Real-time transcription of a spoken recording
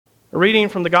A reading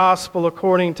from the Gospel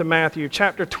according to Matthew,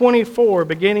 chapter 24,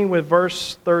 beginning with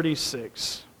verse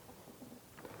 36.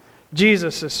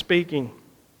 Jesus is speaking.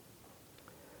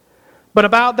 But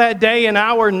about that day and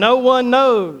hour no one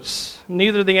knows,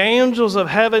 neither the angels of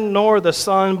heaven nor the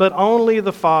Son, but only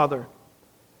the Father.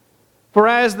 For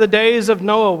as the days of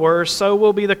Noah were, so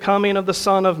will be the coming of the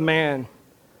Son of Man.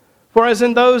 For as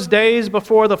in those days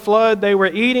before the flood, they were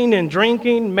eating and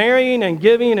drinking, marrying and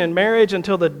giving in marriage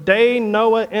until the day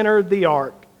Noah entered the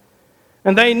ark.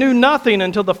 And they knew nothing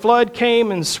until the flood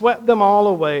came and swept them all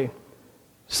away.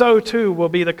 So too will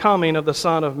be the coming of the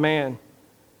Son of Man.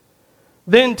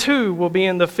 Then two will be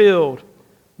in the field.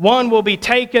 One will be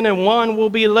taken and one will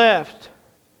be left.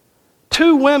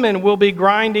 Two women will be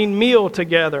grinding meal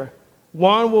together.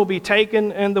 One will be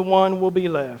taken and the one will be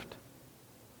left.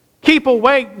 Keep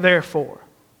awake, therefore,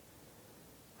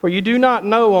 for you do not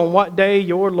know on what day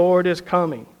your Lord is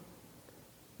coming.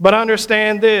 But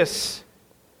understand this,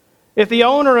 if the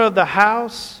owner of the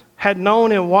house had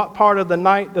known in what part of the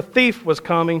night the thief was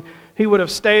coming, he would have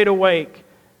stayed awake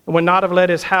and would not have let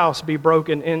his house be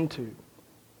broken into.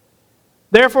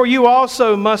 Therefore you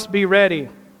also must be ready,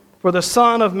 for the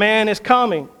Son of Man is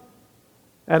coming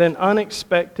at an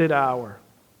unexpected hour.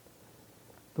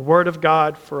 The word of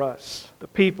God for us, the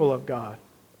people of God.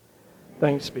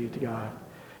 Thanks be to God.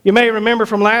 You may remember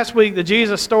from last week that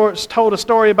Jesus told a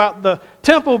story about the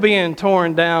temple being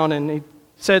torn down, and he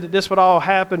said that this would all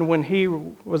happen when he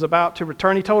was about to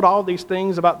return. He told all these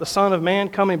things about the Son of Man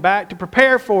coming back to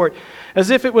prepare for it, as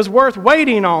if it was worth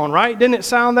waiting on, right? Didn't it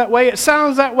sound that way? It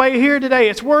sounds that way here today.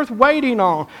 It's worth waiting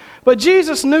on. But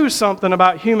Jesus knew something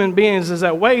about human beings, is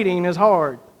that waiting is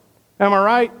hard. Am I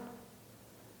right?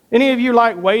 Any of you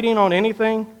like waiting on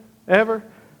anything, ever?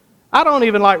 I don't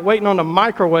even like waiting on the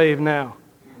microwave now.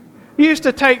 It used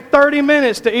to take 30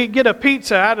 minutes to get a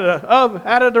pizza out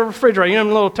of the refrigerator. You know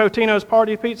them little Totino's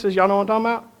party pizzas? Y'all know what I'm talking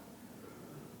about?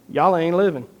 Y'all ain't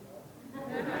living.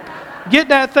 Get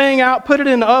that thing out, put it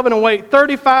in the oven, and wait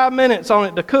 35 minutes on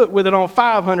it to cook with it on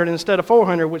 500 instead of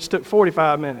 400, which took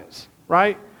 45 minutes,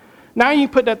 right? Now you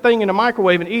can put that thing in the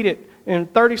microwave and eat it in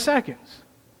 30 seconds.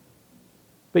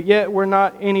 But yet we're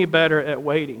not any better at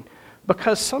waiting.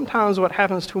 Because sometimes what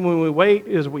happens to when we wait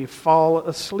is we fall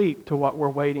asleep to what we're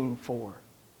waiting for.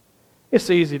 It's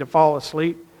easy to fall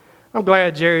asleep. I'm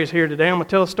glad Jerry's here today. I'm going to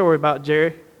tell a story about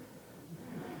Jerry.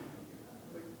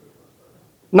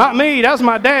 Not me, that's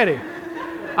my daddy.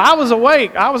 I was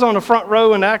awake. I was on the front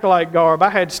row in the acolyte garb. I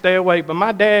had to stay awake, but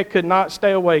my dad could not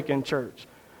stay awake in church.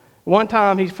 One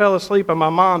time he fell asleep and my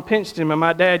mom pinched him and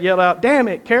my dad yelled out, "Damn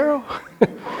it, Carol,"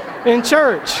 in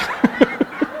church.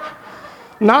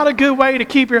 Not a good way to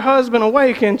keep your husband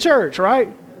awake in church,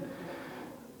 right?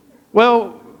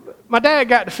 Well, my dad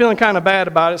got to feeling kind of bad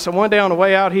about it, so one day on the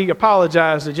way out, he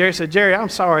apologized to Jerry. Said, "Jerry, I'm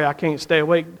sorry I can't stay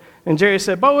awake." And Jerry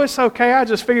said, "Bo, it's okay. I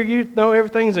just figured you know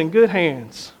everything's in good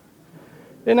hands."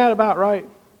 Isn't that about right?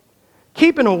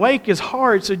 Keeping awake is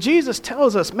hard, so Jesus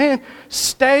tells us, man,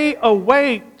 stay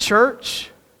awake,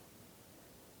 church.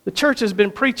 The church has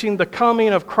been preaching the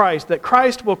coming of Christ, that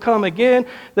Christ will come again,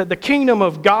 that the kingdom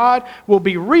of God will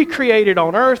be recreated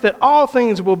on earth, that all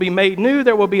things will be made new,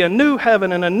 there will be a new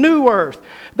heaven and a new earth,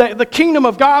 that the kingdom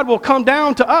of God will come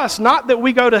down to us, not that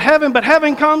we go to heaven, but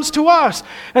heaven comes to us.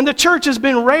 And the church has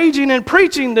been raging and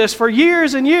preaching this for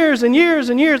years and years and years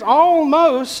and years,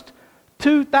 almost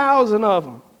 2,000 of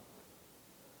them.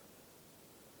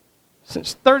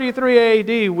 Since 33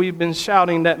 AD, we've been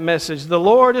shouting that message, the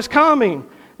Lord is coming.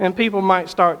 And people might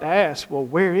start to ask, well,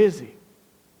 where is he?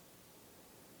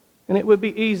 And it would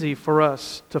be easy for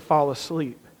us to fall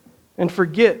asleep and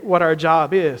forget what our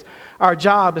job is. Our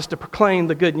job is to proclaim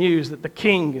the good news that the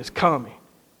King is coming.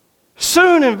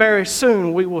 Soon and very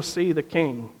soon we will see the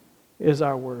King, is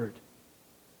our word.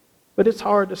 But it's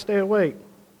hard to stay awake.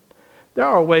 There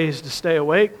are ways to stay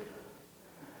awake.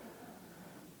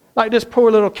 Like this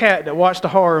poor little cat that watched a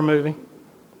horror movie.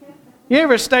 You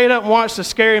ever stayed up and watched a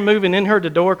scary movie and then heard the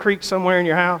door creak somewhere in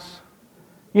your house?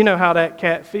 You know how that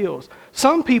cat feels.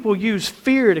 Some people use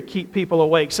fear to keep people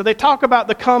awake. So they talk about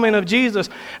the coming of Jesus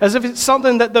as if it's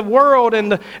something that the world and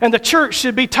the church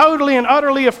should be totally and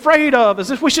utterly afraid of,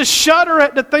 as if we should shudder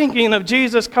at the thinking of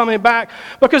Jesus coming back,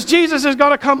 because Jesus is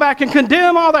going to come back and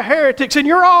condemn all the heretics, and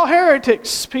you're all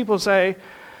heretics, people say.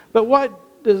 But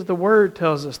what does the Word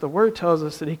tells us? The Word tells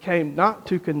us that He came not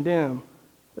to condemn,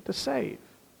 but to save.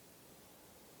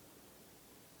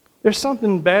 There's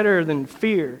something better than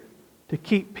fear to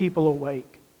keep people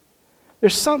awake.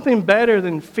 There's something better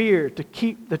than fear to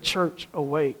keep the church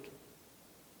awake.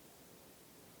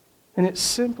 And it's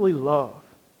simply love.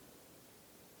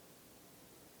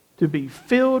 To be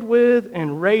filled with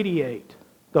and radiate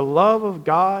the love of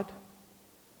God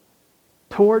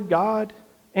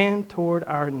and toward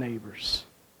our neighbors.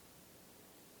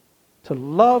 To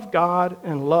love God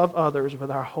and love others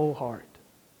with our whole heart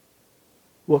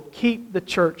will keep the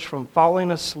church from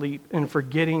falling asleep and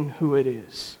forgetting who it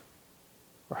is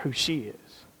or who she is.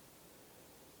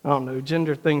 I don't know,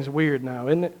 gender thing's weird now,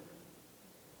 isn't it?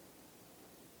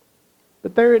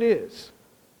 But there it is.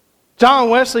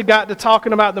 John Wesley got to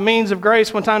talking about the means of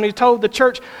grace one time. He told the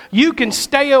church, you can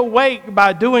stay awake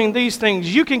by doing these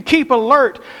things. You can keep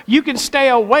alert. You can stay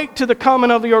awake to the coming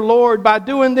of your Lord by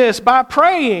doing this, by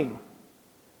praying.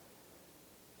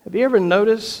 Have you ever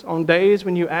noticed on days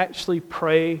when you actually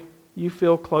pray, you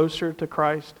feel closer to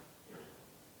Christ?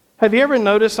 Have you ever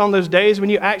noticed on those days when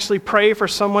you actually pray for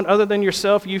someone other than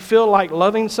yourself, you feel like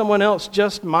loving someone else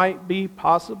just might be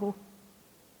possible?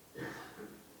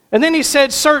 And then he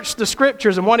said, search the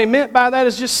Scriptures. And what he meant by that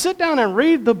is just sit down and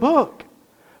read the book.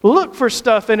 Look for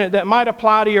stuff in it that might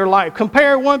apply to your life.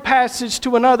 Compare one passage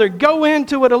to another. Go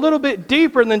into it a little bit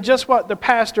deeper than just what the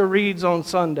pastor reads on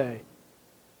Sunday.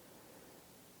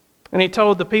 And he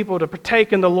told the people to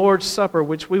partake in the Lord's Supper,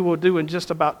 which we will do in just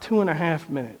about 2.5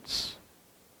 minutes.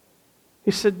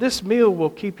 He said, this meal will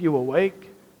keep you awake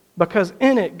because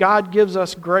in it, God gives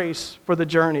us grace for the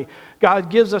journey. God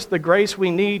gives us the grace we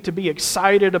need to be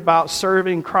excited about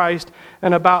serving Christ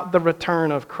and about the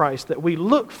return of Christ that we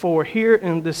look for here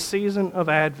in this season of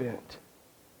Advent.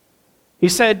 He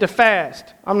said to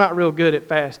fast. I'm not real good at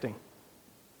fasting.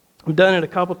 I've done it a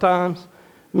couple times.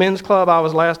 Men's club I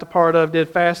was last a part of did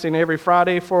fasting every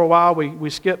Friday for a while. We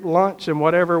skipped lunch, and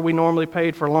whatever we normally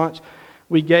paid for lunch,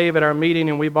 we gave at our meeting,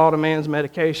 and we bought a man's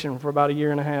medication for about 1.5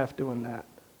 years doing that.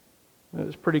 It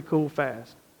was a pretty cool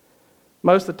fast.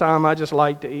 Most of the time, I just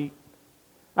like to eat.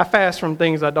 I fast from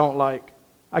things I don't like.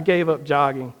 I gave up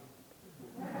jogging.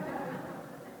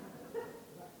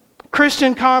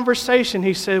 Christian conversation,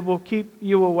 he said, will keep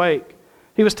you awake.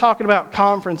 He was talking about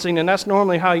conferencing, and that's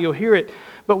normally how you'll hear it.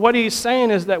 But what he's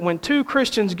saying is that when two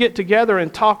Christians get together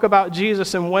and talk about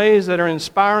Jesus in ways that are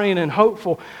inspiring and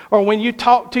hopeful, or when you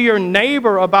talk to your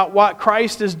neighbor about what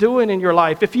Christ is doing in your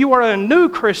life, if you are a new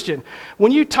Christian,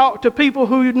 when you talk to people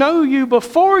who know you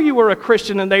before you were a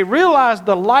Christian and they realize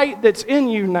the light that's in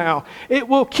you now, it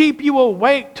will keep you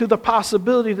awake to the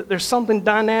possibility that there's something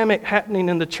dynamic happening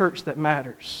in the church that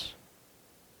matters.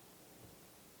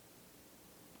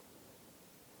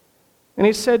 And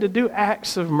he said to do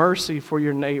acts of mercy for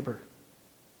your neighbor.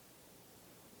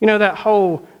 You know that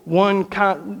whole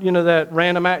that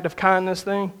random act of kindness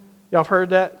thing? Y'all have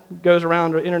heard that? It goes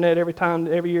around the internet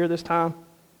every year this time.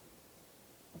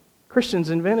 Christians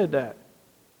invented that.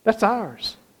 That's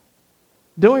ours.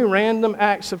 Doing random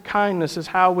acts of kindness is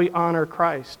how we honor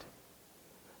Christ.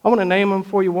 I want to name them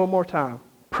for you one more time.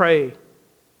 Pray.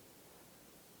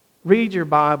 Read your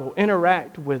Bible.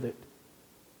 Interact with it.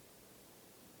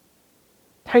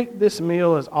 Take this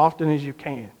meal as often as you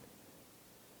can.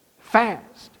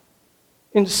 Fast.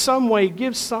 In some way,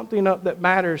 give something up that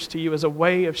matters to you as a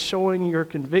way of showing your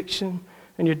conviction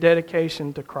and your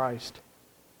dedication to Christ.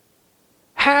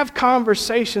 Have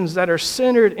conversations that are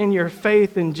centered in your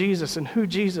faith in Jesus and who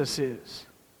Jesus is.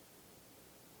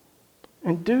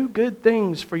 And do good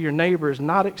things for your neighbors,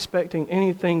 not expecting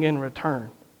anything in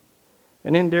return.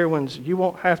 And then, dear ones, you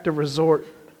won't have to resort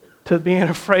to being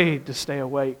afraid to stay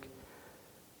awake.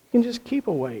 You can just keep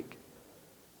awake.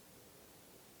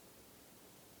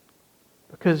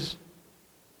 Because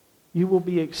you will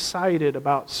be excited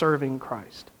about serving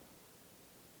Christ.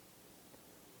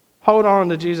 Hold on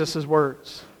to Jesus'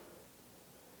 words.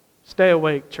 Stay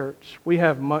awake, church. We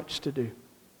have much to do.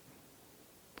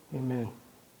 Amen.